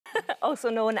also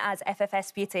known as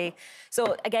FFS Beauty.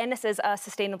 So again, this is a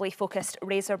sustainably focused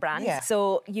razor brand. Yeah.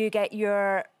 So you get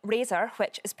your razor,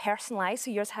 which is personalised,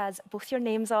 so yours has both your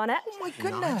names on it. Oh my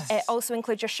goodness. It also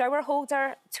includes your shower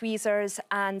holder, tweezers,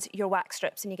 and your wax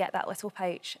strips, and you get that little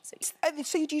pouch.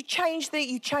 So you change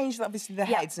obviously the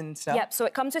heads and stuff? Yep, so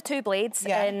it comes with 2 blades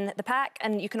in the pack,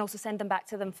 and you can also send them back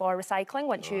to them for recycling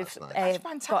once you've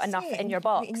got enough in your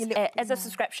box. It is a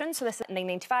subscription, so this is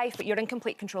 £9.95, but you're in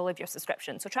complete control of your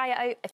subscription. So try it out.